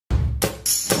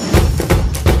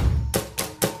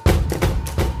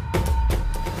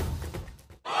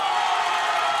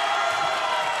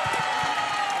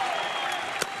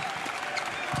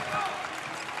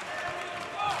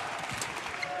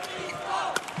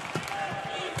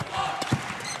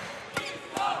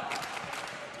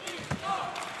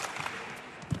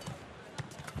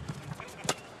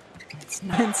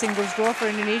9 singles draw for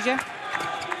Indonesia,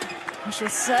 which will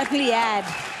certainly add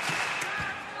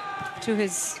to the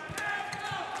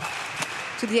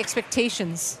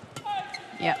expectations.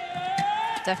 Yep,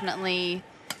 definitely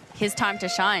his time to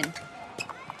shine.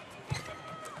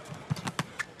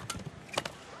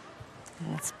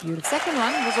 That's beautiful. Second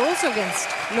one was also against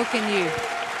Lokin Yu.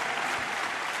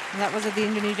 And that was at the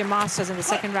Indonesia Masters in the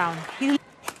second round.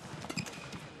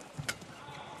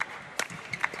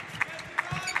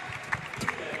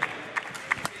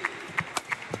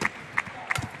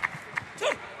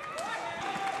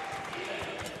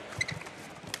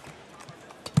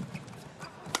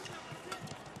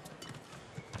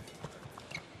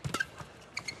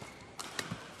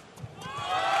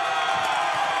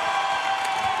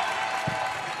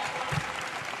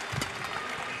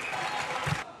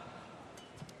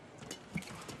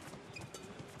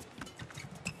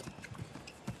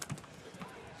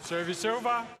 Service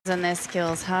over. And their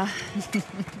skills, huh?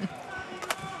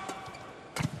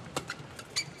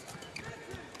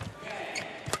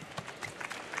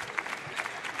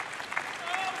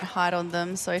 Hide on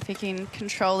them, so if he can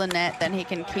control the net, then he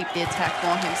can keep the attack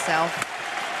more himself.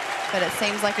 But it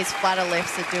seems like his flatter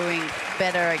lifts are doing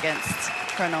better against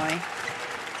Prannoy.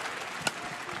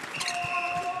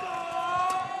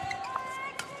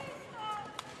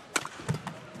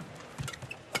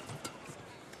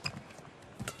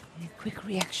 Quick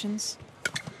reactions.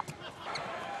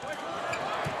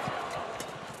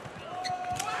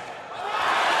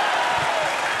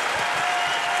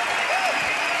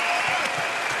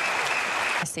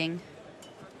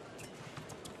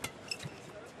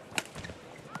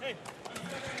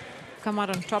 Come out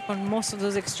on top on most of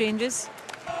those exchanges.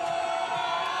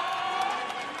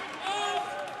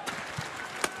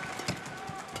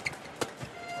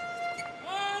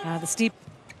 The steep.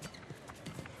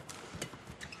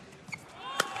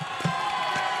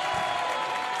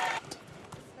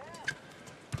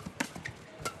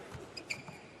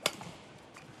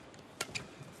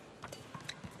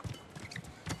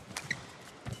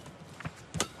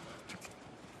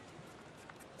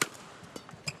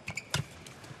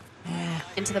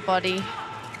 Into the body.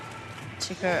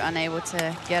 Chico unable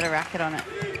to get a racket on it.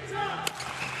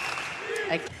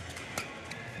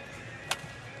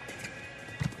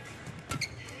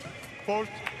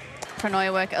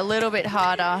 Prannoy work a little bit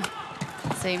harder.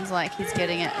 Seems like he's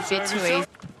getting it a bit too easy.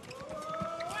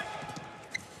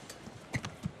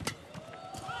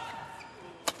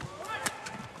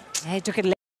 He took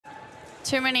it.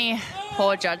 Too many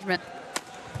poor judgment.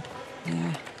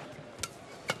 Yeah.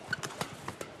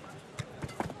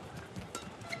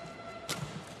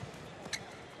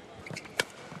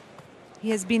 He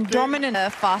has been dominant.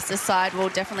 The faster side will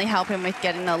definitely help him with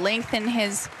getting the length in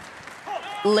his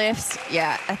lifts.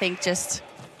 Yeah, I think just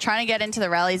trying to get into the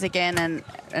rallies again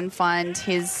and find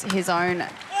his own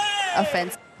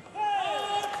offense.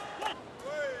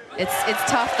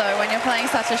 It's tough though when you're playing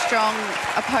such a strong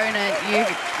opponent.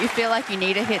 You feel like you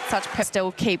need to hit such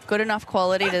still keep good enough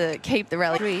quality to keep the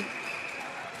rally.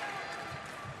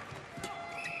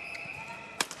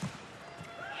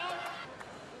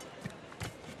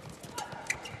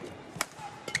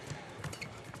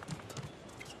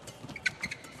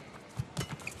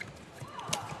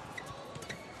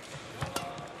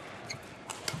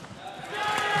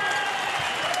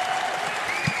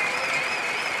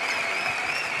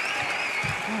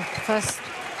 First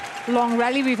long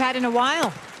rally we've had in a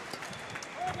while.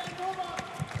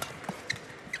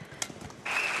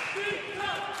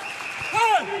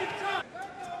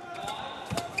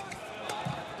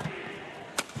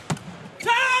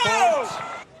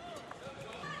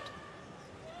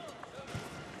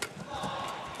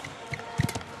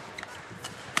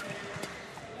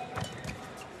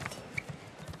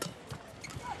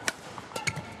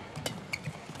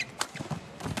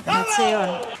 Let's see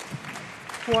on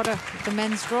quarter the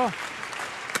men's draw.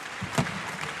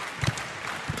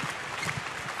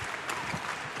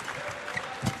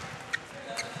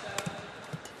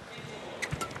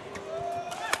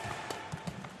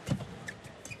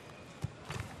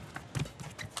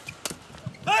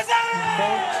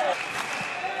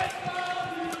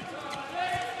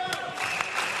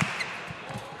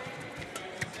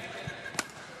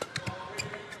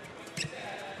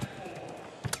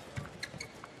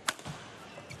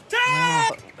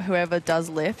 Whoever does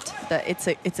lift, that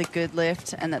it's a good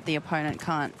lift and that the opponent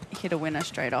can't hit a winner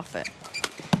straight off it.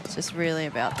 It's just really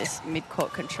about this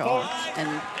mid-court control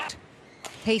and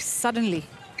pace suddenly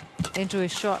into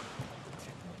his shot.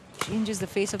 Changes the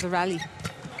face of the rally.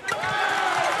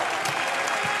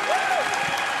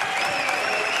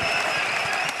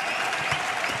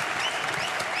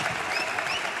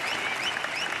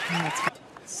 That's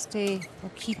stay or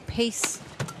keep pace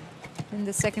in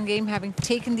the second game, having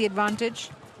taken the advantage.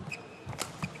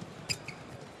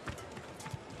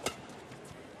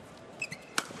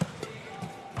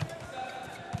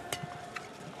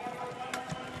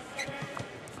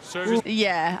 Service.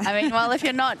 Yeah, I mean, well, if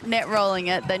you're not net rolling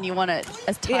it, then you want it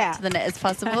as tight to the net as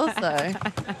possible, so.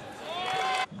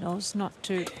 Knows not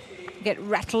to get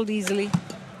rattled easily.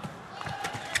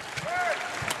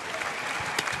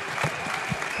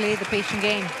 Play the patient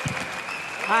game.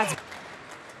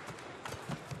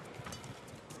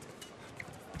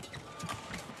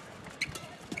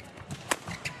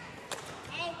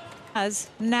 As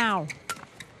now.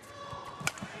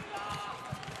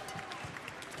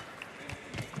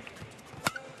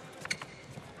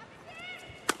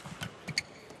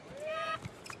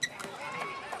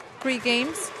 Three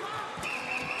games.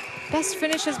 Best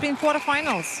finish has been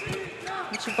quarterfinals,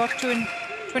 which he got to in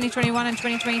 2021 and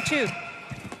 2022.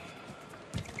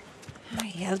 I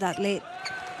yelled that late.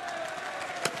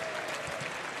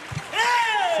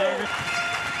 Service.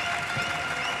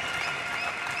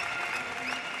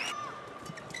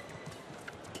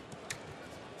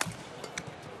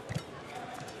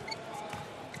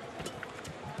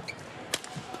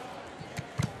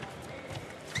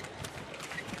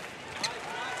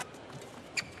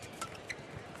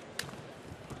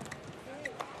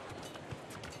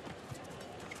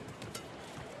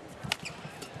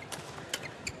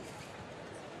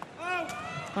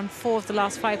 Won 4 of the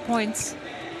last 5 points.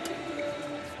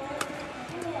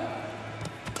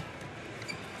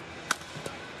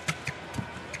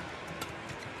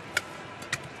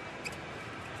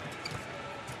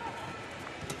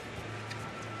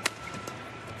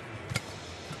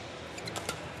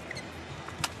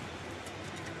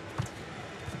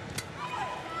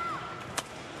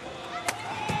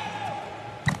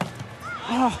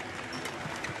 Oh.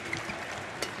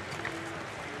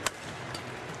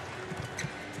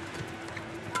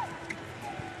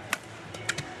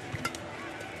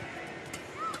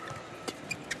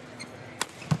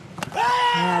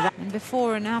 And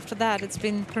before and after that, it's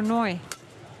been Prannoy.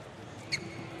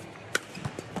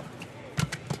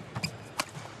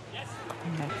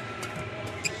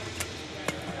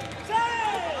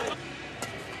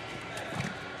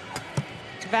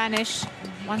 Vanish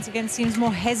once again seems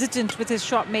more hesitant with his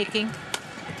shot making.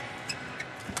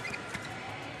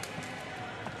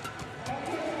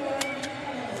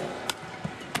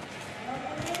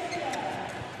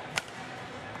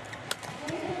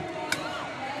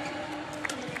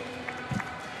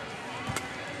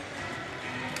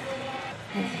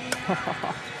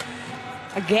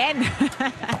 Again.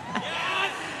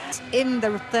 In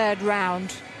the third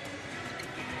round.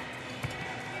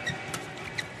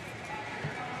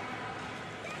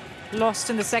 Lost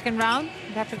in the second round.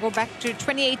 You'd have to go back to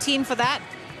 2018 for that.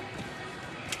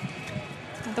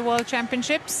 At the World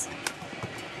Championships.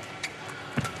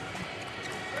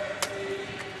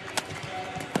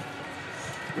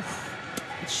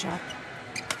 Good shot.